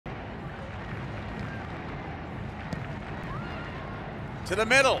to the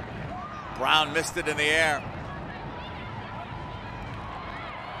middle. Brown missed it in the air.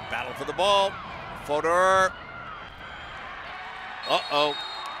 Battle for the ball. Fodor. Uh-oh.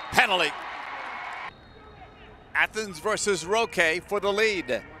 Penalty. Athens versus Roque for the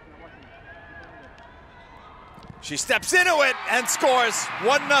lead. She steps into it and scores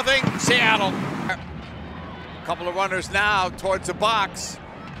 1-0 Seattle. A couple of runners now towards the box.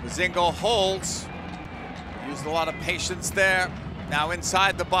 Mozingo holds. Used a lot of patience there. Now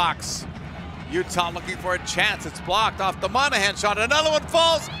inside the box. Utah looking for a chance. It's blocked off the Monahan shot. Another one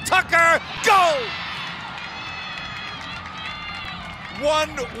falls. Tucker, goal!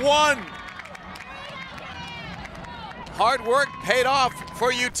 1-1. Hard work paid off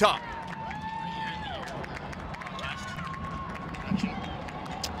for Utah.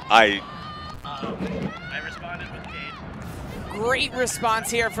 I responded with Kate. Great response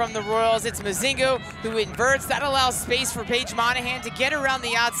here from the Royals. It's Mozingo who inverts. That allows space for Paige Monahan to get around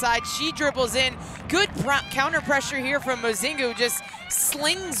the outside. She dribbles in. Good counter pressure here from Mozingo. Just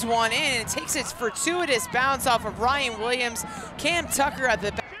slings one in and takes its fortuitous bounce off of Ryan Williams. Cam Tucker at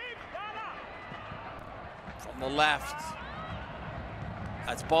the back. From the left.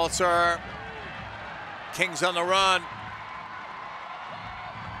 That's Balzer. Kings on the run.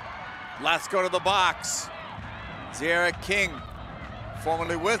 Let's go to the box. Zierra King,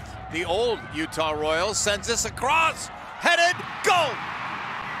 formerly with the old Utah Royals, sends this across. Headed, goal!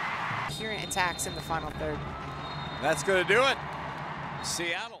 Here attacks in the final third. That's going to do it.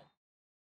 Seattle.